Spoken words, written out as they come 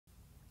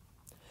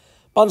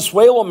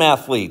Bonsuelo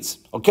mathletes.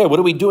 Okay, what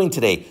are we doing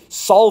today?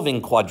 Solving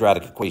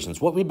quadratic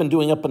equations. What we've been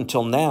doing up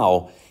until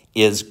now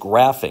is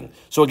graphing.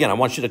 So again, I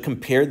want you to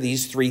compare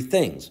these three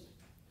things.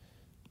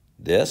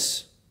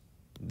 This,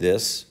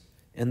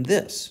 and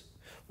this.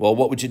 Well,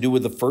 what would you do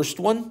with the first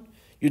one?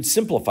 You'd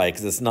simplify it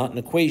because it's not an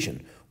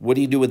equation. What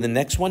do you do with the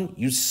next one?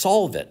 You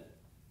solve it.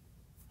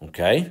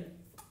 Okay?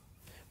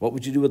 What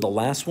would you do with the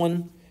last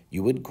one?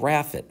 You would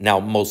graph it. Now,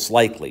 most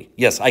likely,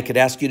 yes, I could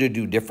ask you to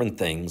do different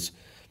things,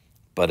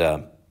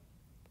 but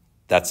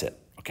that's it,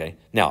 okay?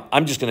 Now,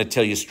 I'm just going to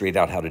tell you straight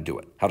out how to do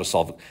it, how to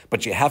solve it.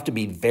 But you have to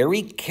be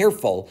very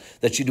careful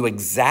that you do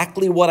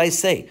exactly what I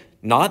say,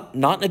 not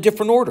in a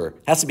different order.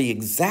 It has to be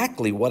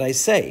exactly what I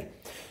say.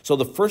 So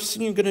the first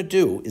thing you're going to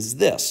do is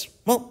this.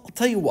 Well, I'll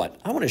tell you what.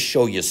 I want to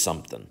show you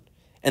something,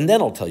 and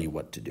then I'll tell you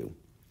what to do.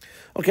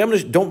 Okay,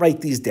 don't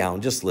write these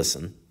down. Just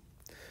listen.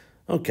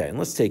 Okay, and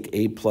let's take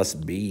a plus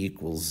b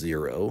equals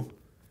 0,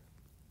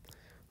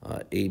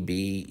 ab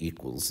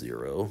equals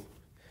 0,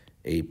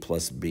 a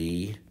plus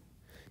b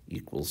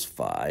equals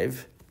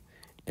 5,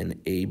 and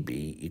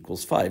AB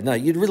equals 5. Now,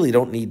 you really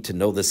don't need to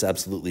know this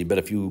absolutely, but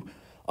if you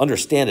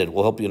understand it, it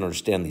will help you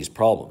understand these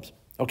problems.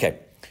 Okay,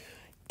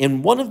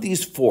 in one of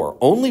these four,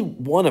 only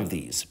one of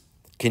these,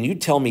 can you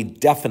tell me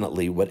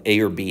definitely what A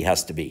or B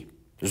has to be?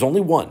 There's only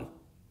one.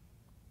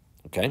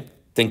 Okay,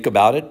 think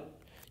about it.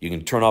 You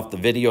can turn off the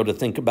video to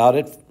think about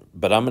it,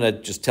 but I'm going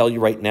to just tell you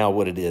right now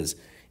what it is.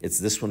 It's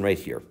this one right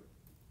here.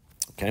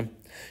 Okay,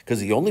 because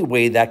the only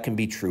way that can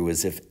be true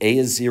is if A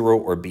is 0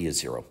 or B is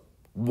 0.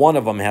 One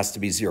of them has to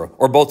be 0,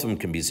 or both of them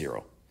can be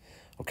 0,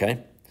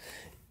 okay?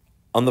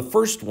 On the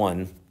first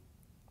one,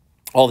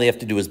 all they have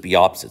to do is be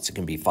opposites. It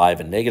can be 5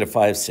 and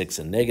 -5, 6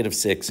 and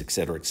 -6, et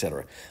cetera, et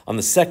cetera. On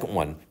the second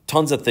one,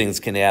 tons of things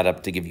can add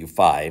up to give you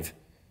 5,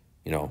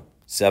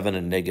 7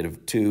 and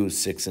 -2,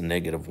 6 and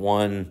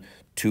 -1,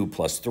 2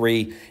 plus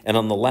 3. And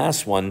on the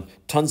last one,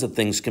 tons of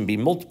things can be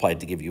multiplied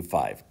to give you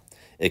 5.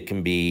 It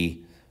can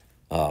be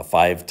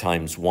 5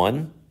 times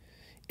 1.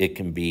 It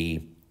can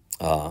be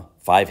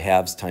 5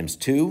 halves times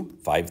 2,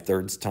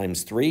 5/3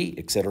 times 3,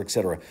 et cetera, et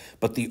cetera.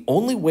 But the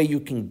only way you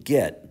can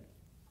get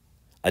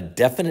a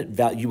definite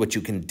value, what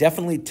you can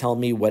definitely tell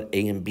me what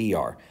A and B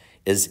are,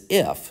 is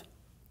if,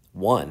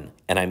 one,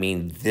 and I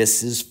mean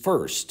this is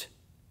first,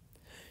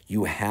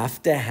 you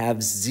have to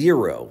have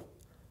 0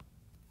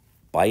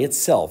 by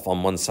itself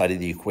on one side of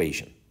the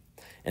equation.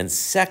 And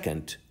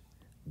second,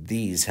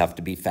 these have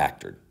to be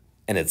factored.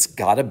 And it's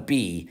got to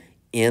be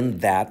in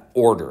that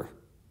order.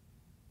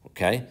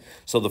 Okay?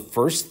 So the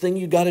first thing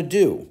you got to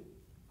do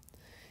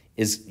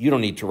is, you don't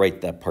need to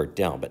write that part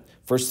down, but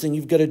first thing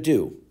you've got to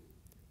do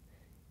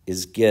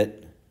is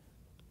get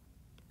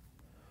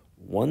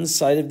one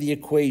side of the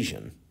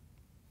equation.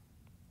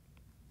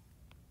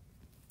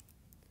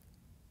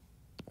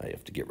 I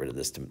have to get rid of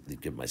this to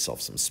give myself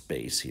some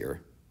space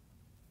here.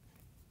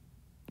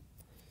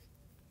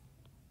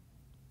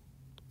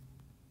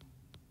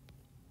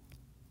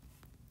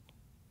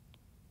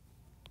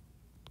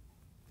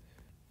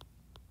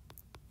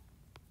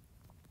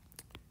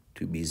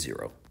 To be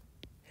 0.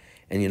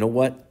 And you know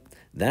what?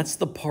 That's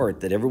the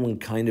part that everyone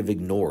kind of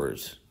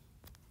ignores,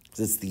 because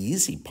it's the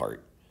easy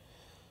part.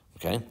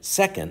 Okay?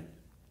 Second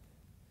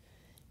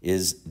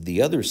is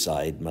the other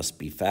side must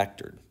be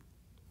factored.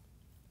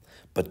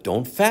 But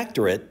don't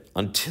factor it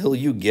until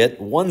you get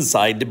one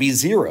side to be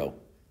 0.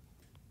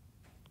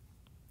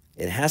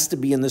 It has to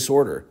be in this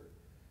order.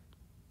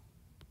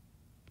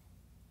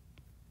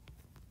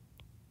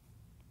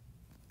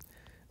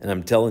 And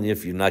I'm telling you,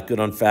 if you're not good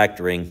on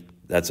factoring,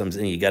 that's what I'm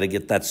saying. You got to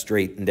get that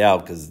straightened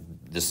out because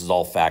this is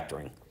all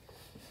factoring.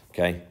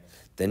 Okay?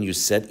 Then you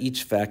set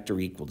each factor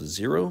equal to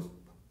 0.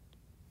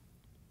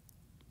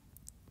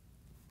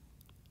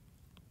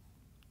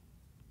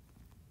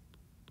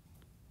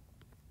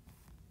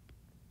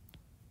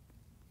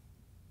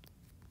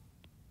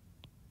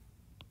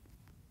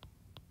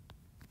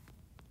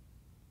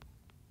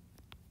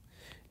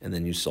 And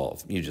then you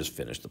solve. You just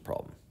finish the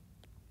problem.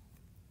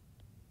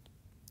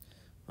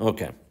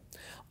 Okay.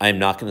 I'm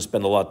not going to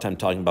spend a lot of time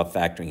talking about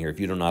factoring here. If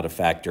you don't know how to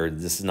factor,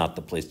 this is not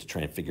the place to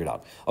try and figure it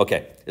out.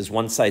 Okay, is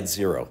one side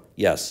 0?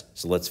 Yes.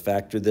 So let's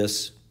factor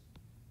this.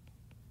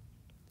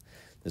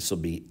 This will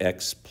be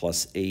x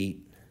plus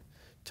 8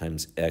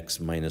 times x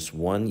minus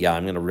 1. Yeah,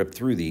 I'm going to rip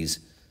through these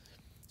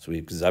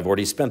because I've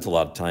already spent a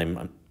lot of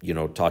time,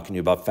 talking to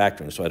you about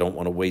factoring, so I don't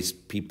want to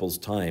waste people's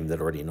time that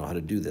already know how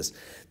to do this.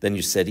 Then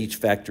you set each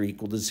factor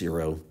equal to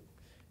 0,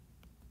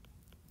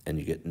 and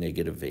you get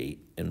 -8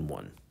 and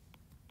 1.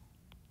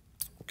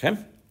 Okay,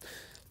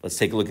 let's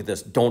take a look at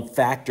this. Don't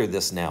factor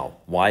this now.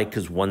 Why?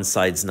 Because one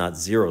side's not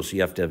 0, so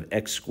you have to have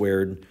x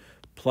squared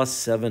plus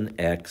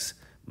 7x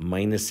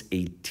minus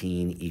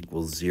 18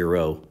 equals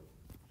 0.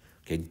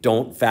 Okay,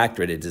 don't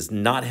factor it. It does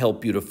not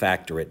help you to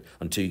factor it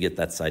until you get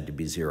that side to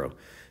be 0.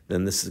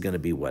 Then this is going to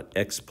be what?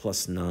 X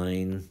plus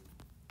 9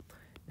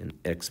 and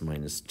x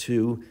minus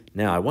 2.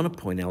 Now, I want to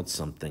point out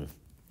something.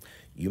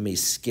 You may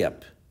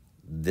skip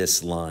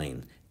this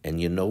line,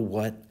 and you know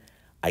what?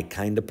 I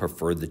kind of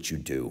prefer that you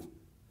do.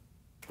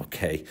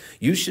 okay?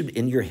 You should,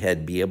 in your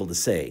head, be able to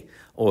say,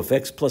 oh, if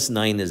x plus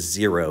 9 is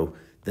 0,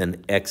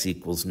 then x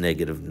equals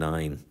negative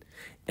 9.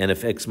 And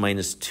if x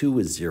minus 2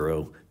 is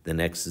 0, then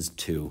x is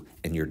 2,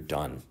 and you're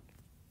done,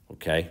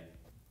 okay?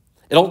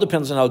 It all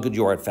depends on how good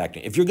you are at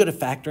factoring. If you're good at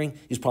factoring,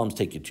 these problems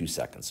take you 2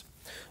 seconds.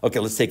 Okay,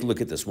 let's take a look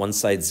at this. One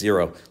side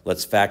 0.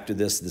 Let's factor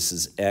this. This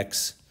is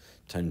x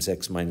times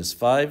x minus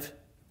 5.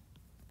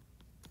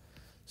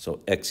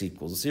 So x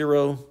equals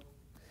 0,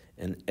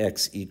 and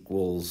x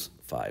equals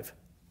 5.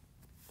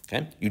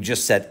 Okay? You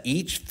just set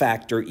each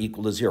factor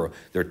equal to 0.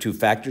 There are 2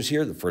 factors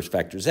here. The first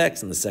factor is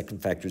x, and the second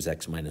factor is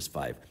x minus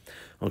 5.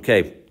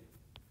 Okay.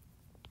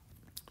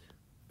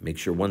 Make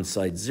sure one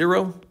side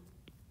 0.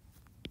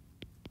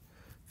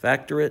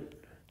 Factor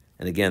it.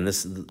 And again,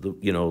 this is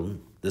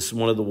this is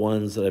one of the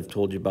ones that I've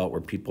told you about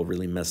where people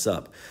really mess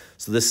up.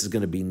 So this is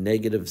going to be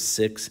negative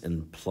 6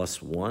 and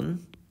plus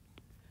 1.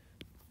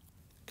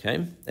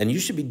 Okay? And you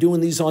should be doing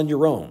these on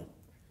your own.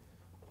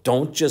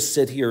 Don't just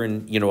sit here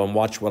and, and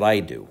watch what I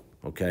do.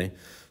 Okay?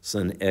 So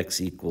then x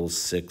equals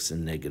 6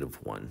 and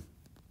negative 1.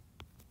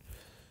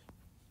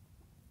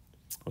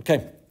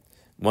 Okay.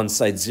 One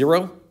side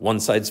 0. One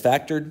side's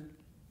factored.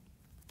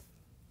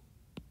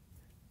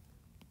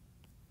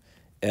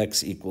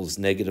 X equals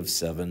negative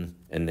 7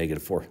 and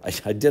negative 4.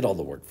 I did all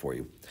the work for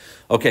you.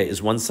 Okay,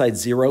 is one side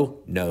 0?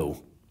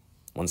 No.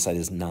 One side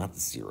is not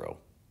 0.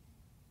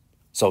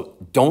 So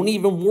don't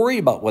even worry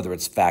about whether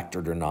it's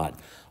factored or not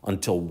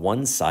until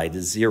one side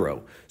is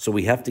 0. So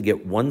we have to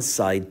get one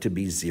side to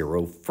be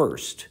 0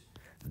 first.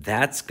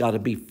 That's got to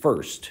be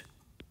first.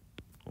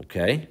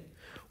 Okay?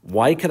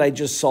 Why could I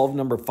just solve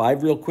number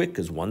 5 real quick?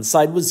 Because one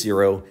side was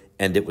 0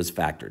 and it was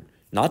factored.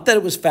 Not that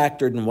it was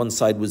factored and one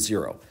side was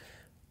 0.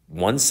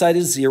 One side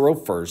is 0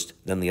 first,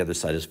 then the other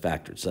side is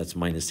factored. So that's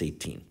minus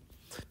 18.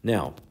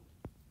 Now,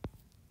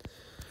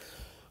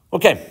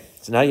 okay,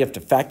 so now you have to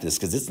factor this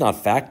because it's not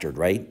factored,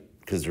 right?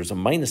 Because there's a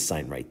minus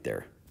sign right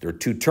there. There are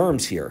 2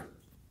 terms here.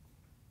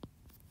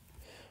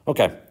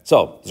 Okay,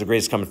 so is the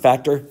greatest common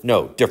factor?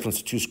 No. Difference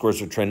of 2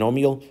 squares are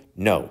trinomial?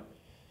 No.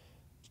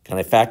 Can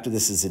I factor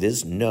this as it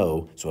is?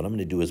 No. So what I'm going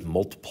to do is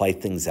multiply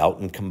things out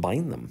and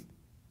combine them.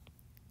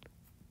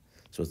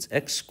 So it's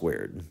x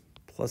squared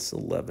plus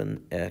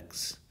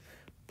 11x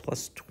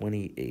plus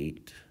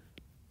 28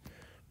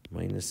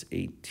 minus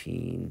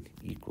 18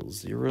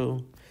 equals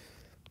 0.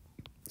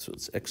 So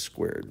it's x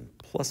squared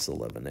plus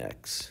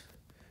 11x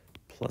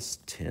plus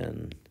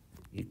 10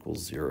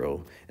 equals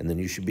 0. And then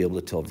you should be able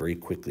to tell very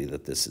quickly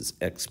that this is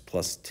x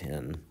plus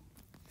 10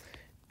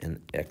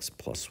 and x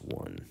plus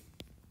 1.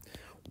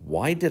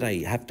 Why did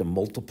I have to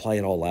multiply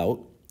it all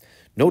out?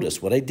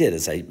 Notice what I did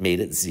is I made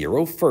it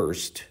 0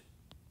 first,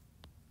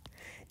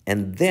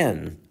 and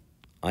then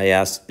I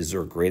asked, is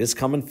there a greatest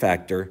common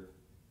factor?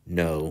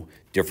 No.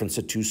 Difference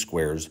of 2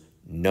 squares?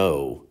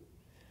 No.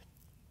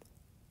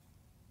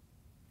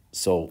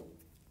 So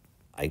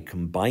I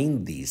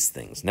combined these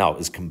things. Now,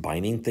 is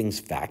combining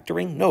things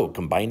factoring? No,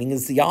 combining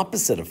is the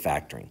opposite of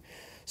factoring.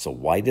 So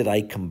why did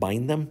I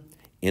combine them?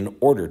 In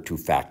order to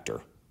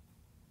factor.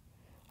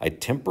 I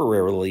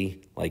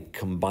temporarily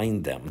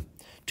combined them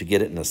to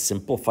get it in a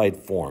simplified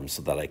form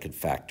so that I could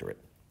factor it.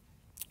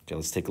 Okay,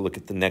 let's take a look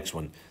at the next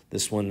one.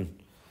 This one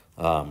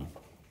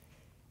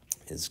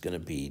is going to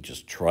be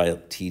just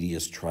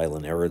tedious trial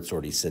and error. It's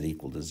already set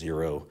equal to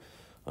 0.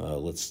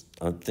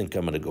 I think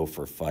I'm going to go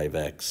for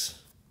 5x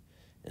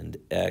and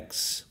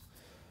x.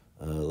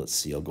 Let's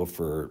see, I'll go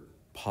for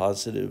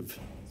positive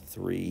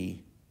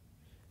 3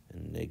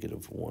 and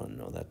negative 1.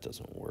 No, that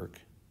doesn't work.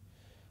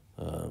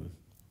 And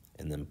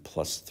then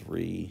plus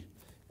 3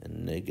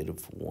 and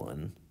negative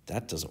 1.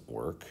 That doesn't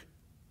work.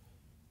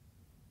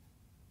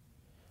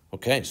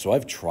 Okay, so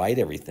I've tried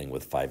everything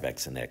with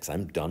 5x and x.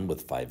 I'm done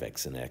with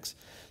 5x and x.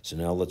 So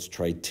now let's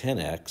try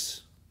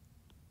 10x.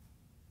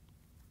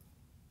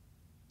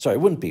 Sorry, it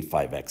wouldn't be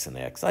 5x and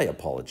x. I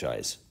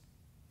apologize.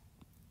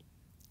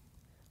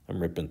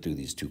 I'm ripping through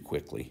these too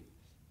quickly.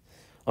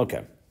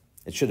 Okay,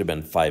 it should have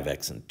been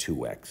 5x and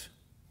 2x.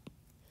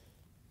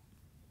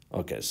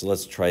 Okay, so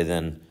let's try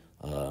then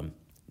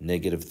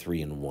negative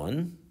 3 and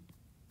 1.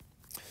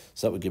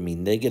 So that would give me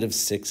negative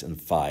 6 and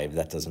 5.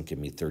 That doesn't give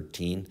me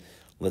 13.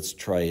 Let's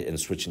try, and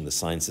switching the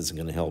signs isn't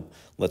going to help.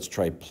 Let's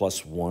try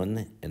plus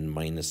 1 and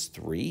minus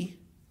 3.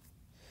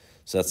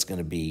 So that's going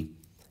to be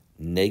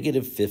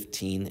negative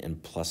 15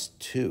 and plus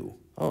 2.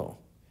 Oh,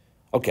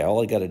 okay,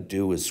 all I got to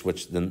do is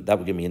switch, then that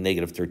would give me a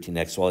negative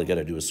 13x, so all I got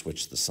to do is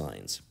switch the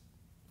signs.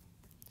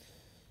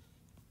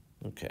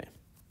 Okay,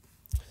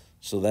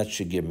 so that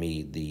should give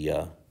me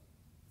the,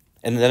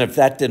 and then if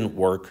that didn't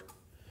work,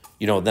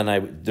 then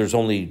the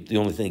only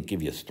thing that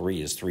give you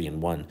 3 is 3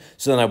 and 1.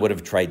 So then I would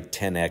have tried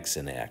 10x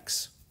and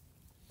x.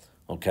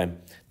 Okay,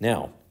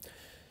 now,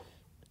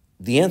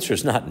 the answer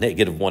is not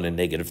negative 1 and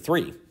negative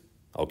 3.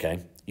 Okay,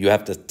 you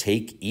have to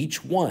take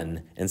each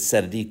one and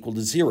set it equal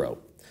to 0.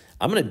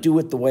 I'm going to do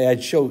it the way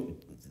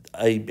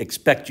I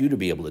expect you to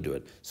be able to do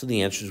it. So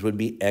the answers would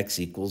be x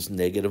equals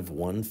negative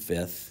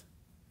 1/5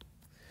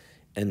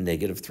 and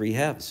negative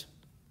 3/2.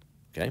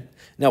 Okay,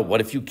 now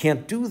what if you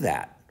can't do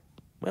that?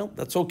 Well,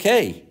 that's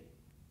okay.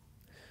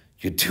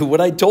 You do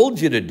what I told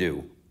you to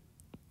do.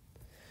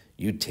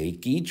 You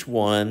take each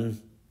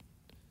one,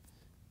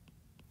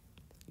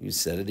 you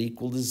set it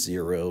equal to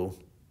 0.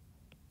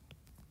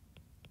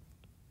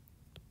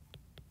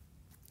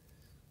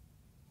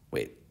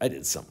 Wait, I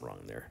did something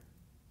wrong there.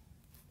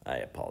 I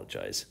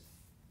apologize.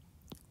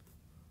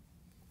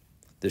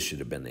 This should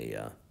have been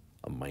a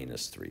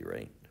 -3,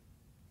 right?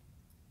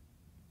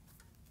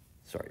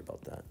 Sorry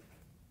about that.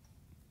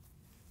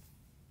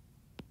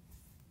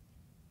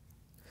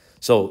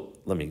 So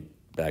let me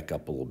back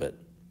up a little bit.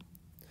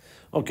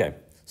 Okay,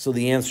 so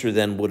the answer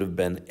then would have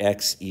been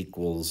x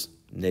equals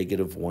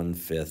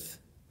 -1/5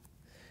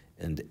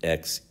 and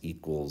x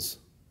equals,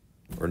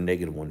 or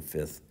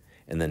 -1/5,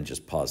 and then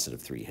just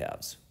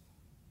 +3/2.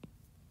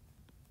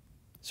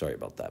 Sorry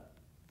about that.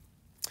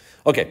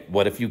 Okay,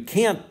 what if you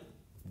can't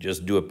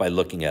just do it by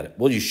looking at it?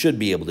 Well, you should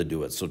be able to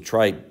do it, so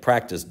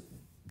practice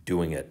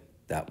doing it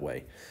that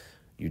way.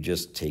 You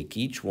just take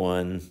each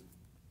one,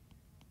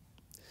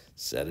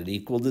 set it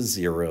equal to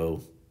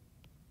 0,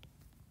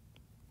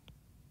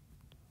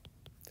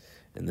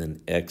 and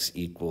then x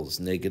equals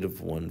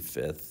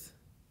 -1/5,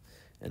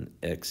 and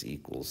x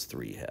equals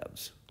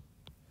 3/2.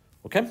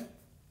 Okay?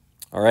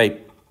 All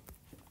right,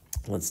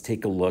 let's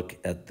take a look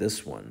at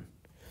this one.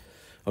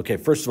 Okay,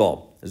 first of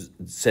all,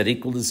 set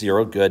equal to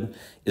 0, good.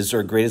 Is there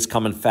a greatest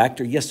common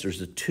factor? Yes,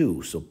 there's a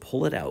 2, so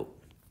pull it out,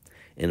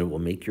 and it will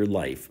make your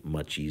life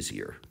much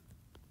easier.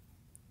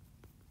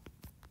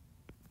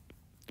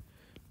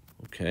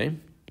 Okay.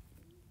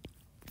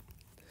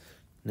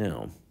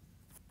 Now,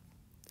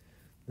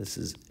 this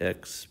is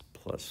x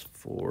plus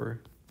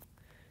 4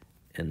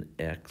 and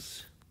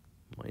x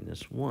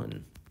minus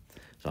 1.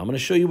 So I'm going to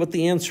show you what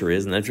the answer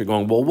is, and then if you're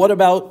going, well, what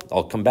about,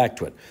 I'll come back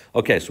to it.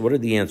 Okay, so what are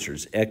the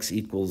answers? X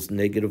equals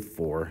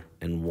 -4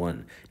 and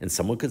 1. And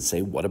someone could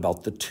say, what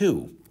about the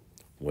 2?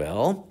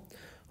 Well,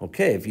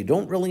 okay, if you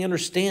don't really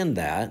understand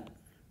that,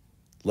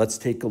 let's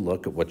take a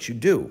look at what you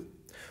do.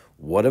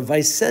 What have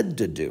I said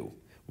to do?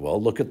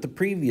 Well, look at the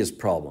previous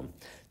problem.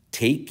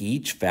 Take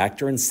each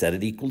factor and set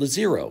it equal to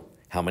 0.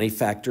 How many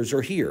factors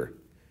are here?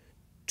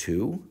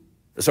 2.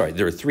 Sorry,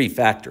 there are 3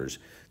 factors.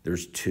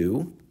 There's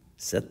 2.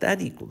 Set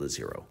that equal to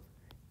 0.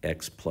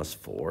 X plus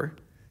 4,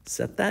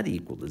 set that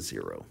equal to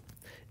 0.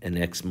 And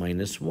x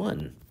minus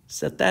 1,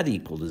 set that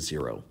equal to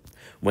 0.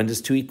 When does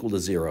 2 equal to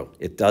 0?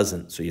 It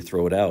doesn't, so you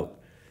throw it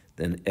out.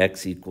 Then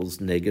x equals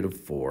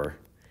 -4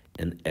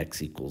 and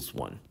x equals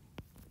 1.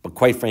 But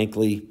quite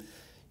frankly,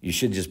 you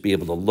should just be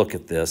able to look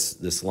at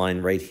this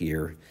line right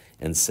here,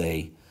 and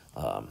say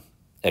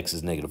x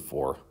is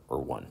 -4 or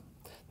 1.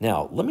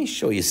 Now, let me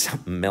show you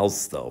something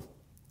else, though.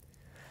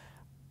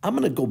 I'm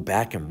going to go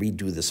back and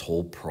redo this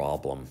whole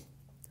problem,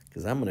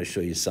 because I'm going to show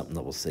you something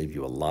that will save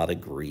you a lot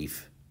of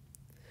grief.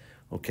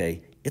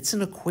 Okay, it's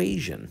an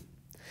equation.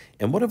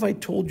 And what have I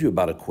told you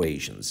about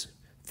equations?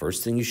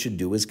 First thing you should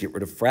do is get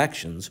rid of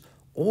fractions,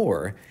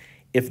 or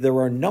if there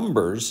are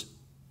numbers,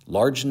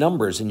 large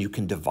numbers, and you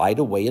can divide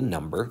away a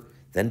number,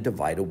 then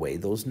divide away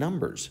those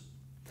numbers.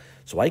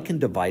 So I can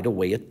divide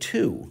away a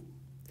 2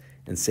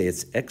 and say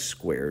it's x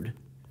squared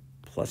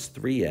plus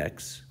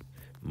 3x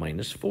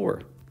minus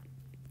 4.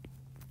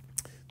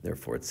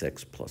 Therefore, it's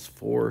x plus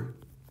 4,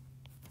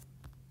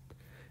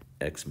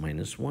 x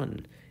minus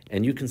 1.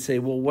 And you can say,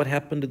 well, what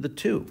happened to the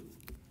 2?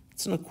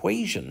 It's an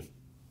equation.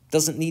 It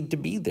doesn't need to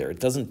be there. It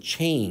doesn't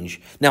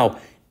change. Now,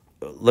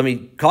 let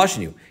me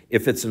caution you.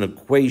 If it's an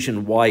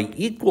equation y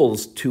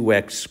equals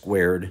 2x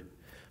squared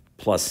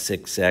plus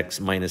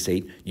 6x minus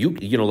 8,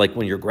 you know, like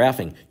when you're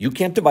graphing, you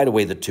can't divide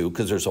away the 2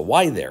 because there's a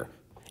y there.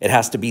 It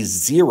has to be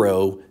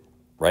 0,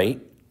 right?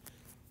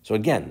 So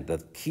again, the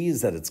key is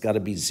that it's got to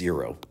be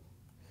 0.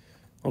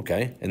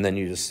 Okay, and then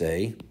you just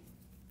say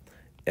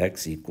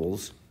x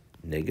equals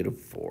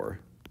 -4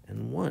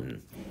 and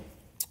 1.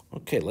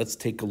 Okay, let's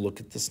take a look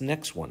at this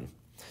next one.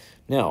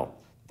 Now,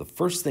 the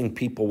first thing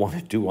people want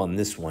to do on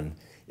this one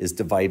is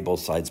divide both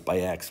sides by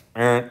x.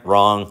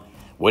 Wrong.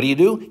 What do?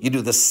 You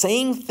do the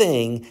same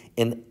thing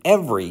in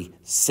every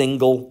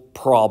single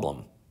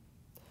problem.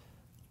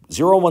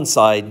 0 on one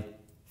side,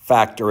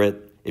 factor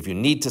it. If you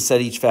need to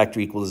set each factor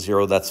equal to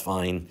 0, that's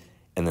fine,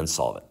 and then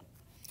solve it.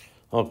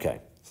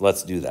 Okay. So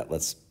let's do that.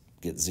 Let's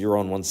get 0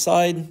 on one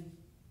side.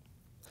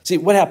 See,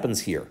 what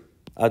happens here?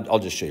 I'll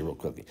just show you real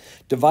quickly.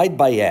 Divide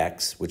by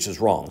x, which is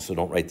wrong, so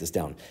don't write this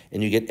down,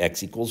 and you get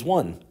x equals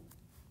 1.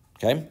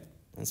 Okay?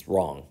 That's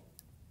wrong.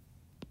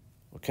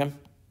 Okay?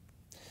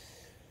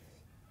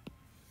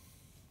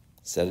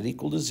 Set it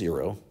equal to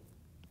 0.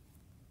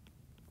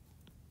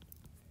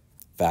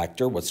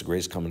 Factor, what's the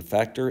greatest common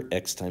factor?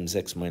 X times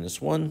x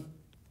minus 1.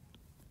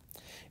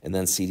 And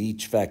then set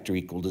each factor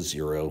equal to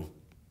 0.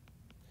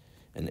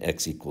 And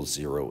x equals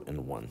 0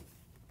 and 1.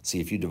 See,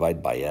 if you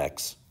divide by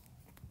x,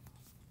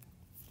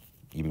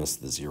 you miss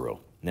the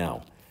 0.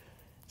 Now,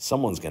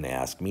 someone's going to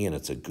ask me, and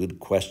it's a good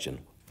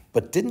question,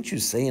 but didn't you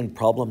say in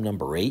problem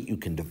number 8 you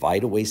can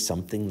divide away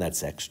something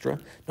that's extra?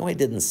 No, I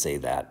didn't say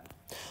that.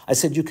 I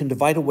said you can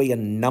divide away a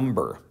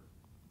number,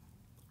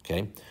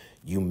 okay?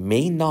 You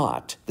may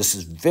not, this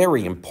is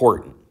very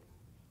important,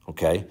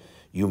 okay?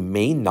 You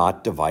may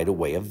not divide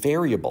away a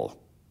variable.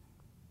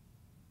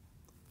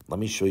 Let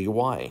me show you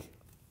why.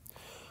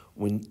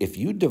 If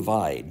you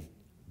divide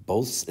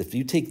both, if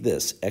you take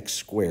this, x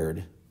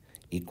squared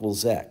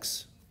equals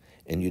x,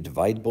 and you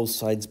divide both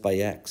sides by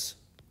x,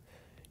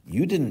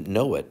 you didn't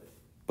know it,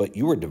 but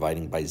you were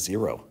dividing by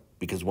 0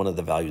 because one of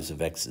the values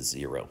of x is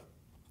 0.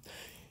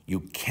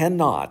 You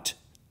cannot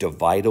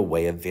divide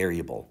away a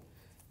variable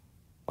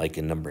like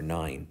in number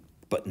 9,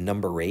 but in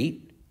number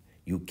 8,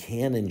 you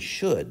can and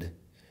should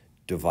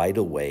divide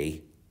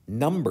away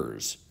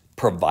numbers,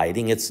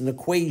 providing it's an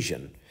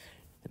equation,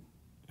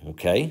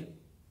 okay?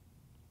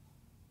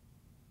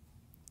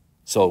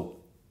 So,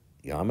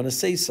 yeah, I'm going to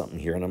say something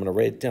here, and I'm going to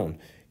write it down.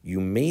 You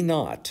may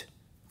not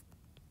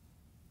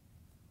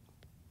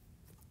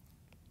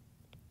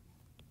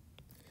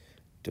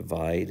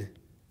divide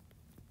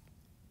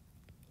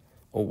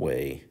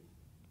away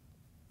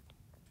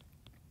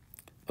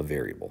a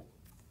variable.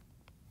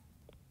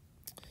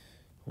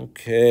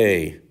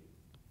 Okay.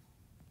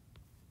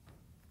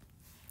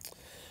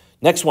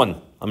 Next one,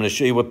 I'm going to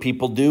show you what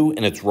people do,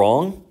 and it's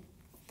wrong.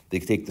 They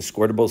take the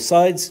square root of both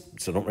sides,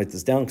 so don't write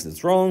this down because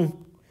it's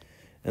wrong.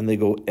 And they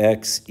go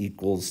x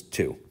equals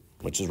 2,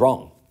 which is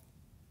wrong.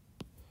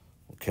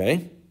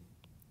 Okay?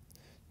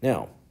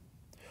 Now,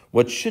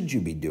 what should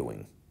you be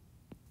doing?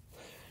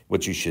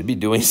 What you should be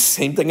doing is the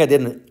same thing I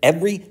did in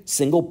every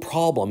single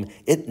problem.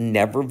 It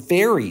never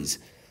varies.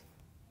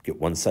 Get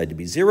one side to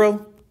be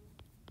 0.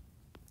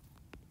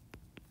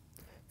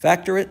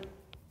 Factor it.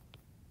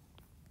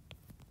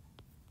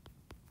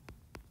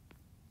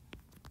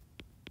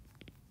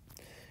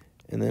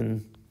 And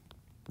then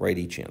write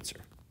each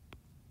answer,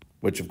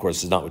 which, of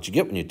course, is not what you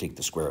get when you take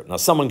the square root. Now,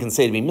 someone can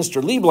say to me,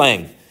 Mr.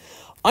 Lieblang,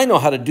 I know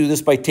how to do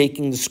this by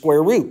taking the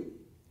square root.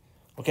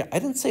 Okay, I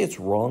didn't say it's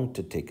wrong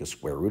to take a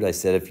square root. I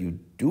said if you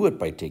do it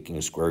by taking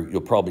a square root,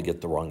 you'll probably get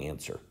the wrong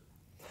answer.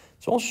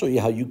 So I'll show you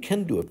how you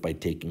can do it by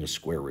taking a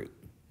square root.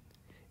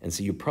 And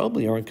so you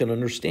probably aren't going to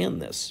understand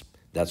this.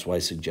 That's why I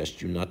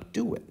suggest you not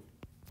do it.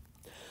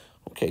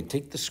 Okay,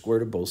 take the square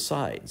root of both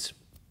sides.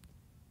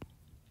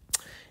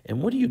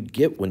 And what do you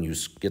get when you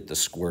get the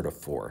square root of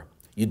 4?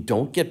 You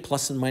don't get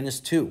plus and minus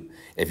 2.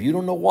 If you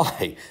don't know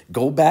why,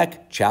 go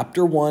back,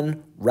 chapter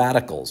 1,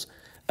 radicals.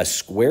 A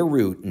square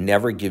root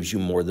never gives you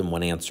more than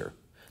one answer.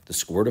 The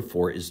square root of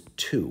 4 is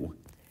 2,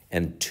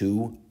 and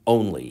 2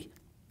 only,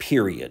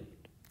 period.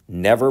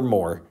 Never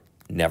more,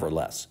 never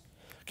less.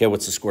 Okay,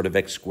 what's the square root of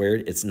x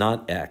squared? It's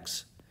not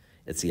x.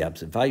 It's the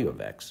absolute value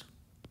of x.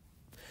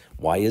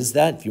 Why is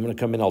that? If you want to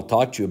come in, I'll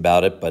talk to you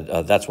about it,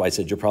 but that's why I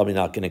said you're probably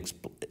not going to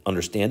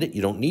understand it.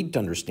 You don't need to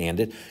understand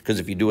it, because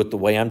if you do it the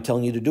way I'm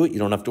telling you to do it, you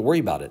don't have to worry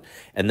about it.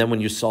 And then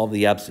when you solve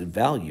the absolute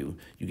value,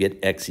 you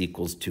get x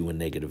equals 2 and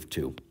negative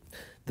 2.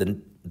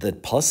 The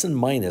plus and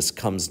minus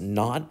comes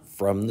not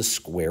from the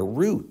square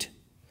root.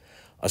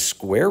 A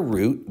square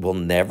root will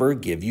never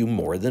give you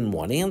more than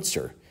one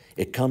answer.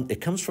 It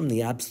comes from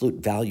the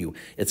absolute value.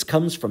 It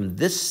comes from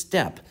this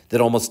step that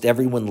almost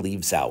everyone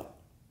leaves out.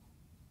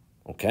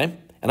 Okay?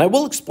 And I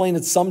will explain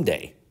it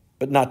someday,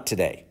 but not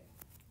today.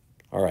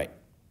 All right.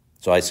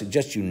 So I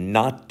suggest you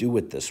not do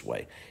it this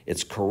way.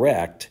 It's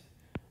correct,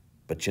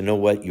 but you know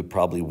what? You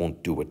probably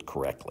won't do it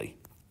correctly.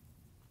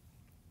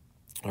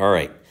 All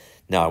right.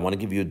 Now, I want to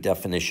give you a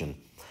definition.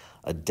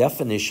 A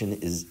definition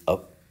is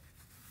of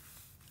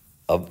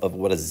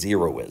what a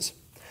 0 is.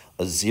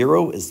 A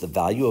 0 is the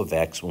value of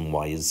x when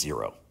y is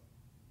 0.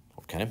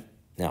 Okay?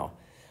 Now,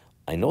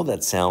 I know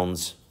that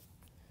sounds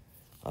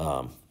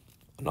an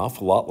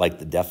awful lot like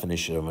the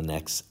definition of an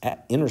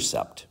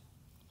x-intercept,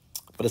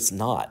 but it's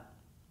not.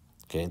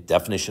 Okay?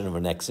 Definition of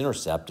an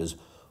x-intercept is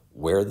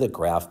where the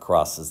graph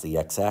crosses the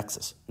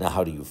x-axis. Now,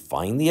 how do you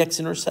find the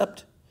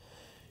x-intercept?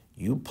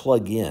 You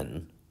plug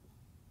in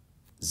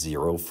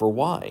 0 for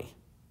y.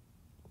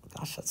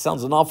 Gosh, that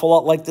sounds an awful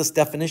lot like this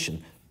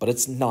definition, but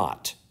it's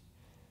not.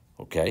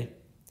 Okay?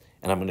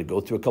 And I'm going to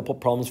go through a couple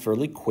problems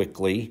fairly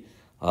quickly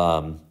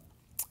and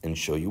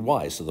show you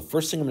why. So the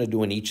first thing I'm going to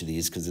do in each of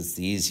these, because it's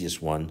the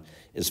easiest one,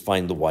 is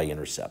find the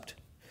y-intercept.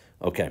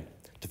 Okay,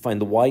 to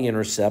find the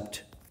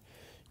y-intercept,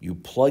 you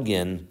plug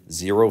in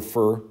 0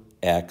 for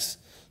x,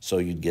 so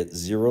you'd get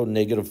 0,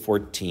 negative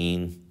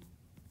 14,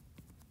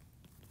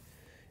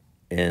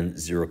 and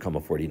 0,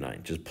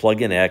 49. Just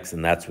plug in x,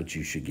 and that's what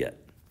you should get.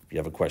 If you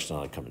have a question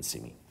on it, come and see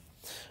me.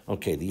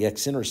 Okay, the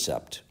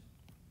x-intercept.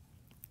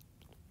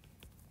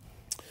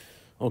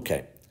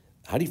 Okay,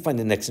 how do you find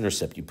the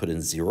x-intercept? You put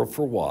in 0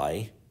 for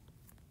y.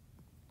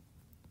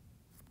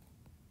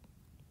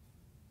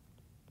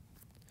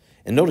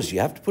 And notice, you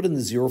have to put in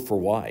the 0 for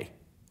y.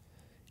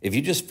 If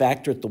you just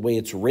factor it the way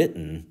it's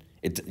written,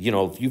 if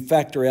you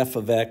factor f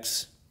of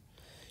x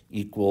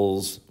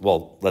equals,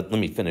 well, let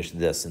me finish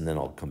this, and then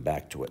I'll come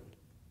back to it.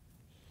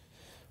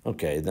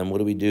 Okay, then what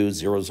do we do?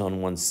 0's on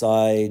one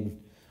side.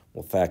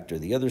 We'll factor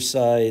the other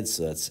side,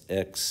 so that's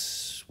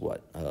x,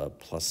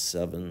 plus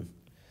 7,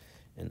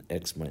 and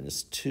x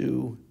minus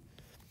 2.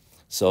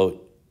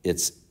 So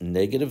it's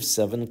negative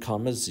 7,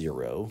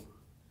 0,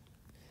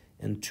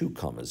 and 2,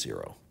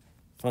 0.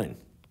 Fine.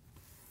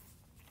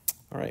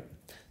 All right,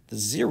 the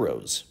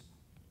zeros.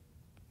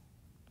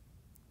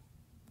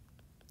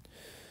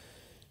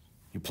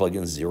 You plug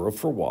in 0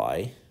 for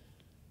y.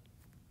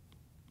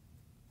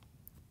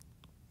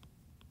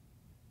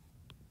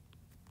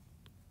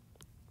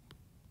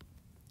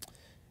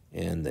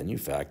 And then you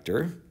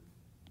factor.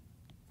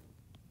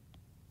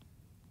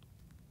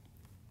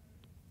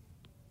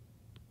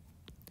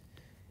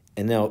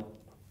 And now,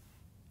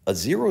 a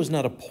 0 is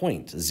not a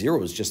point. A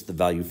 0 is just the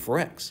value for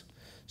x.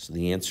 So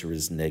the answer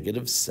is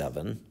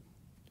 -7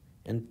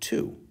 and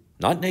 2.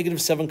 Not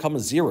 -7 comma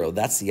 0,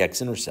 that's the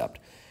x-intercept.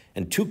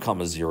 And 2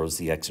 comma 0 is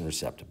the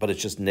x-intercept. But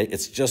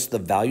it's just the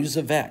values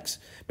of x.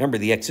 Remember,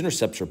 the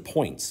x-intercepts are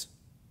points.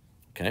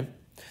 Okay?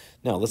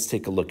 Now, let's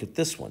take a look at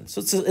this one.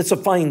 So it's a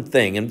fine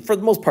thing. And for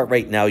the most part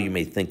right now, you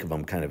may think of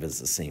them kind of as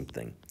the same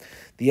thing.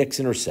 The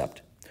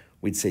x-intercept,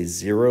 we'd say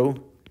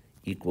 0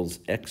 equals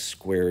x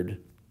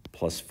squared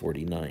plus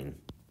 49.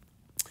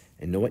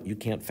 And you know what? You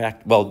can't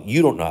factor. Well,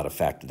 you don't know how to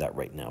factor that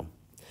right now.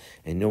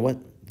 And you know what?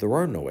 There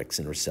are no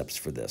x-intercepts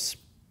for this.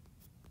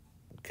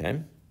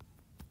 Okay?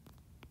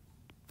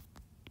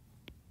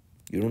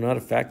 You don't know how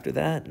to factor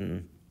that,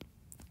 and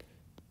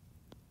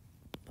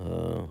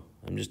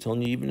I'm just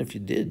telling you, even if you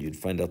did, you'd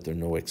find out there are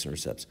no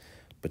x-intercepts.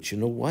 But you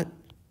know what?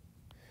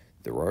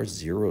 There are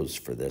zeros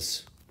for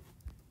this.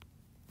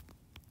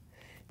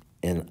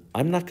 And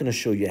I'm not going to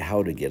show you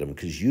how to get them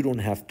because you don't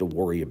have to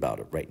worry about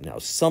it right now.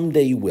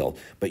 Someday you will,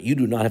 but you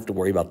do not have to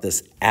worry about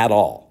this at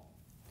all.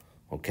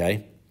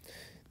 Okay?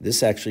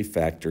 This actually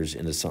factors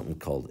into something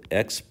called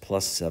x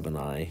plus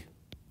 7i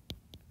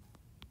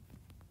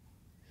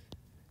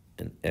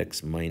and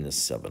x minus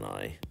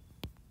 7i.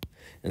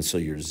 And so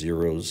your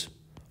zeros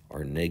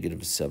are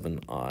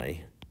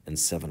 -7i and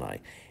 7i.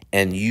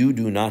 And you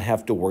do not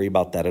have to worry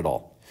about that at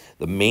all.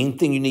 The main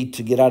thing you need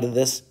to get out of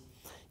this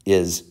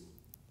is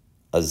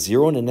a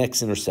 0 and an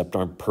x-intercept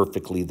aren't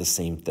perfectly the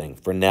same thing.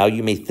 For now,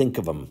 you may think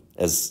of them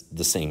as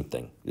the same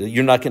thing.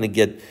 You're not going to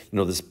get,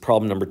 this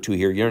problem number 2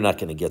 here, you're not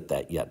going to get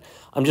that yet.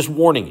 I'm just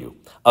warning you.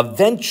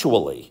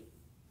 Eventually,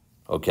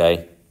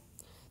 okay,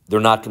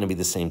 they're not going to be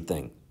the same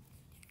thing.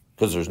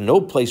 Because there's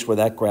no place where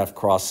that graph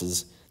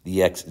crosses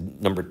the x,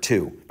 number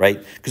 2,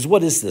 right? Because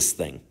what is this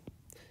thing?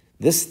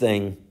 This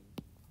thing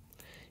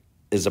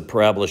is a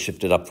parabola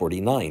shifted up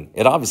 49.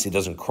 It obviously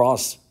doesn't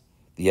cross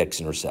the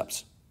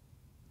x-intercepts,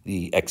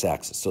 the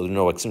x-axis, so there are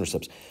no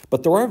x-intercepts.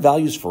 But there are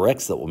values for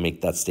x that will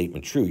make that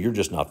statement true. You're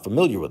just not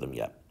familiar with them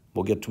yet.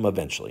 We'll get to them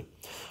eventually.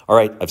 All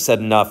right, I've said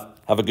enough.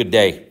 Have a good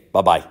day.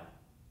 Bye-bye.